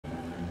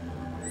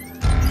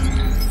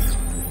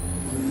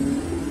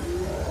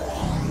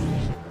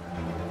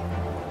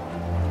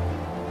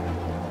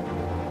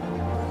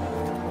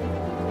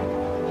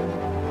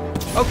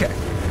Okay,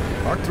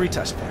 Mark III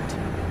test flight.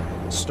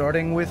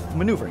 Starting with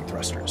maneuvering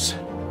thrusters.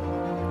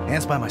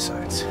 Hands by my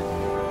sides.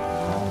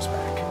 Palms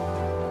back.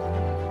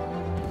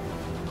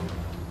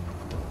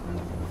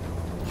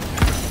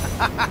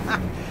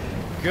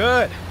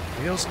 Good.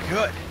 Feels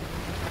good.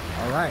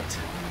 All right,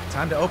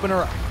 time to open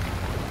her up.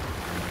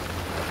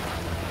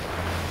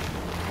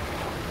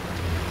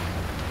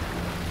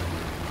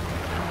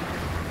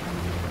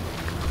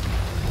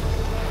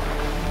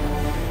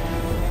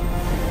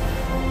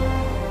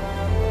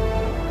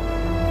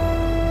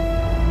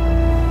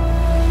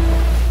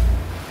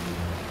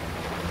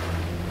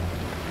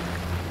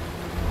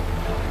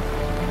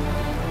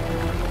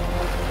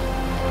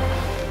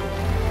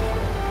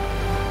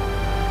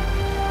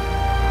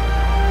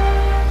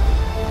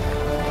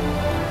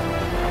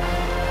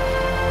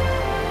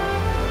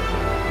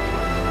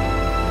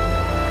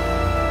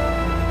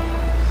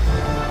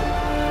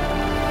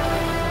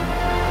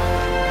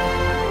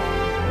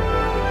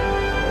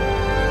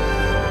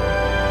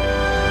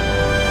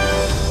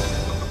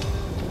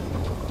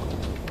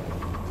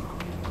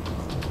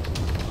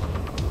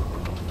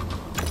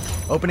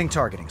 Opening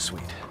targeting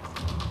suite.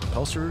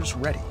 Pulsars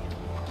ready.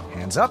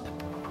 Hands up,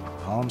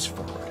 palms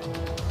forward.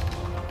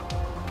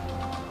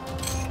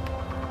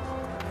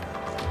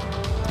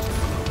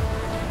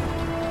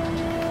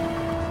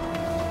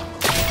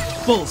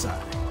 Bullseye.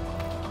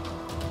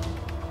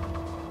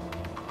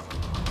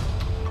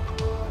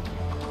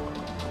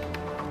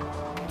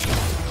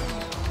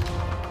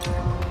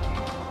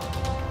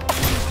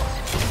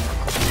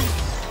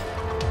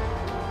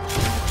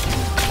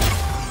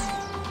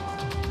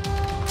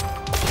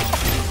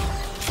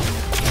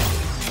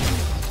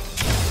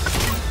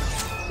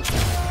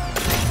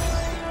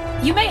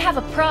 You may have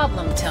a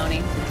problem,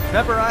 Tony.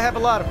 Pepper, I have a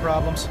lot of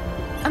problems.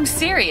 I'm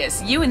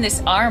serious. You in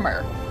this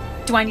armor.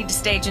 Do I need to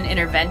stage an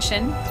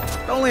intervention?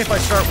 Only if I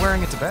start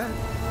wearing it to bed.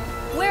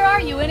 Where are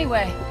you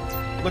anyway?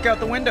 Look out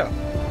the window.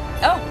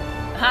 Oh,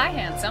 hi,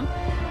 handsome.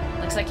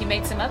 Looks like you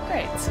made some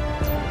upgrades.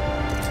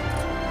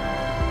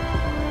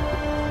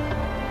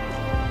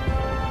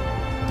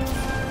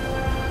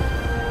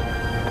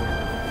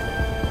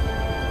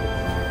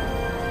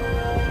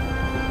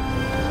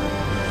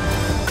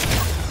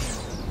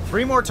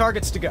 Three more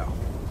targets to go.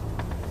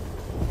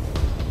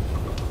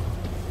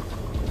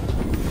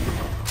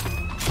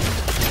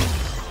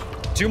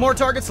 Two more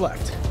targets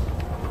left.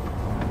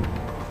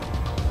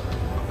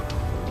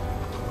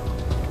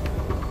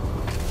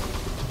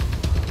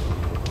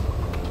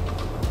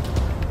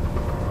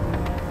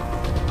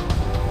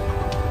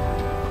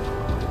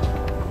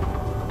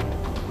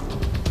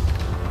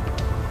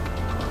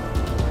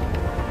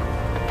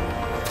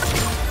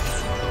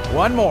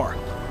 One more.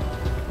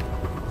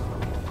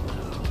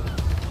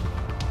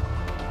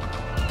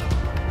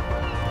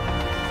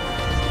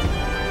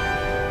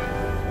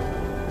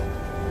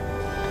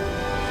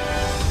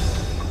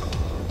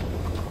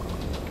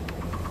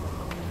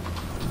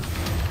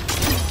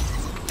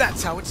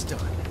 That's how it's done.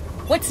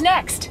 What's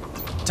next?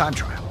 Time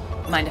trial.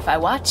 Mind if I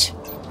watch?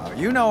 Oh,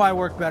 you know I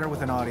work better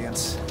with an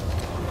audience.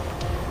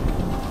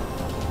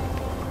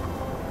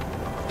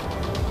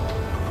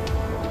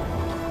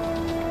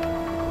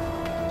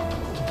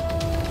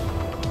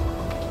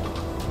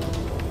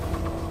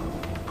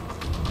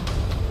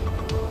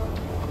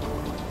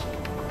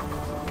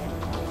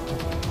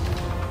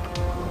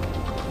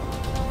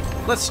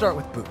 Let's start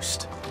with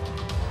boost.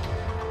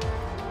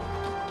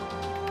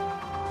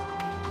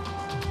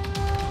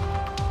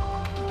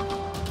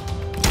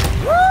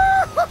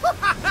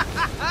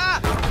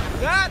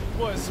 That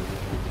was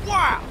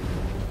wow!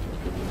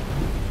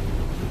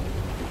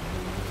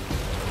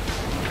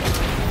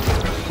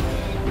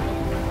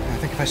 I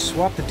think if I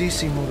swap the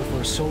DC motor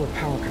for a solar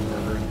power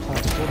converter and apply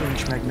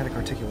 1/4-inch magnetic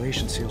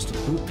articulation seals to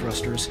boot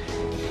thrusters,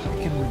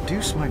 I can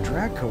reduce my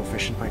drag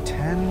coefficient by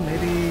 10,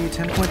 maybe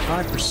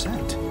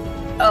 10.5%.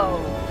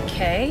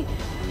 Okay.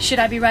 Should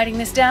I be writing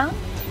this down?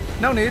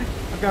 No need.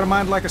 I've got a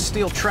mind like a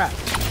steel trap.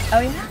 Oh,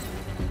 yeah?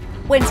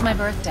 When's my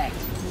birthday?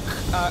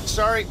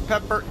 Sorry,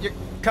 Pepper, you're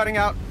cutting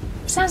out.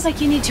 Sounds like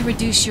you need to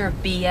reduce your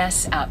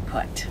BS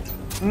output.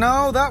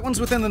 No, that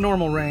one's within the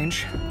normal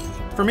range.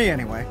 For me,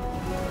 anyway.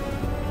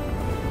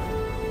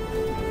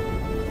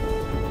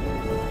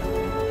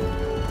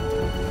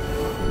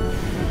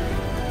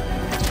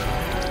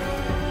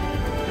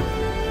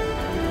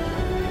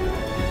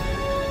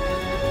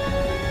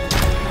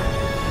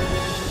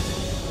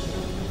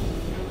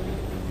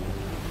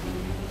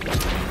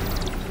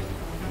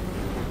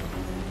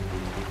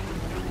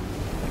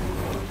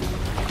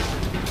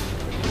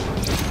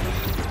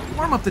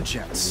 Warm up the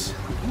jets.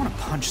 I want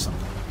to punch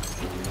something.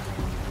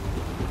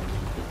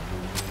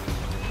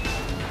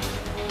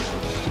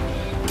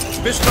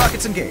 Fish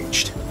rockets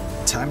engaged.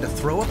 Time to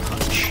throw a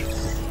punch.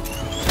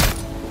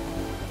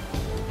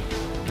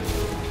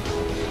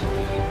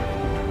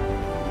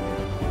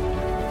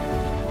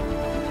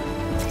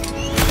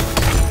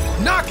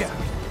 Knockout!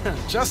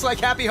 Just like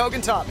Happy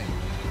Hogan taught me.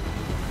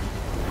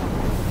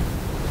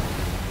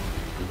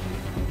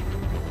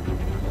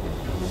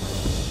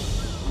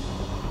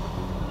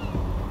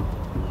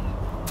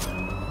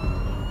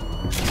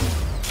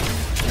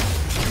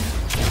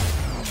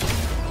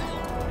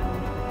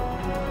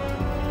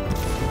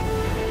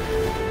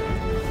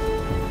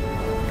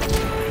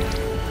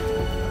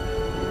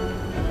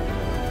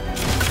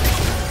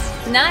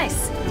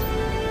 Nice.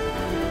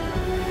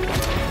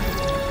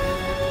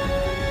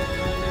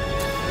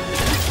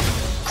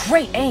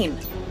 Great aim.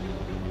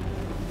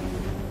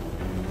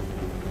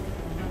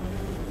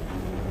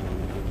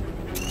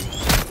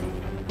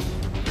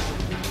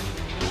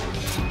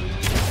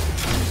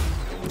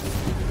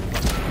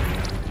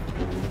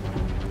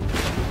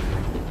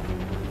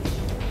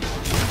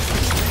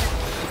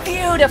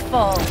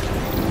 Beautiful.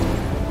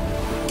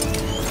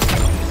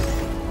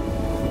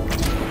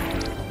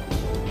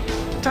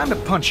 Time to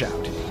punch out.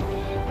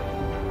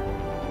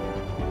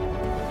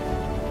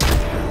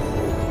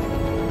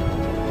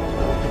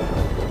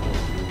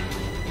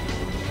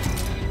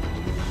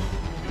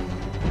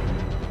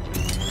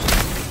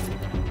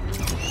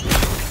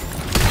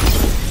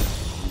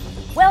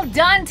 Well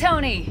done,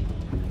 Tony.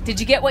 Did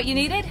you get what you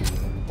needed?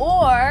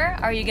 Or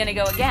are you gonna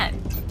go again?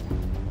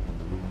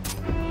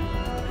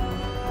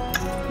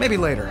 Maybe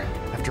later,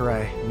 after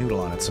I noodle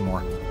on it some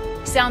more.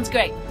 Sounds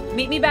great.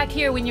 Meet me back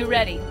here when you're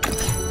ready.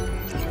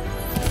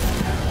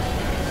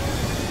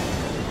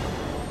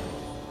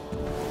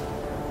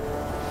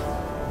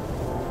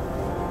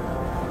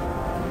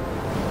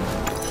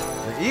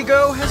 The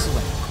ego has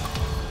landed.